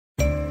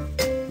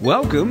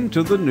Welcome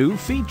to the new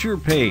feature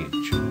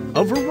page,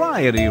 a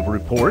variety of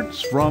reports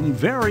from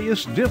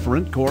various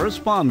different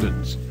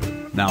correspondents.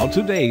 Now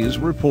today's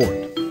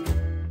report.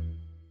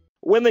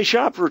 When they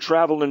shop for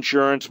travel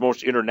insurance,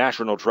 most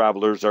international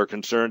travelers are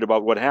concerned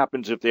about what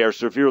happens if they are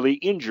severely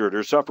injured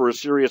or suffer a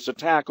serious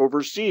attack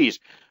overseas.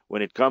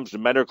 When it comes to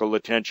medical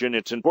attention,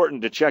 it's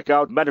important to check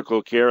out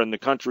medical care in the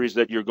countries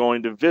that you're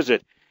going to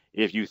visit.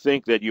 If you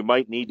think that you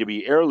might need to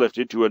be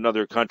airlifted to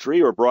another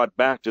country or brought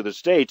back to the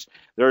States,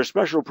 there are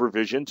special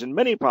provisions in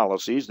many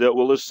policies that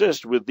will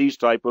assist with these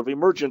type of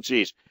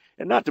emergencies.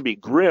 And not to be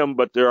grim,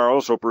 but there are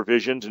also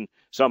provisions in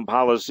some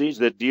policies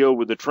that deal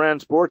with the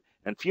transport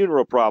and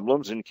funeral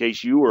problems in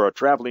case you or a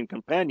traveling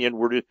companion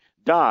were to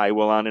die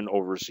while on an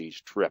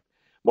overseas trip.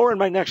 More in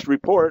my next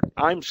report.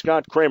 I'm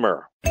Scott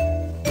Kramer.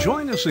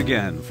 Join us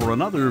again for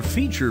another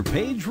feature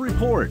page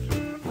report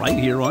right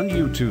here on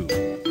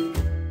YouTube.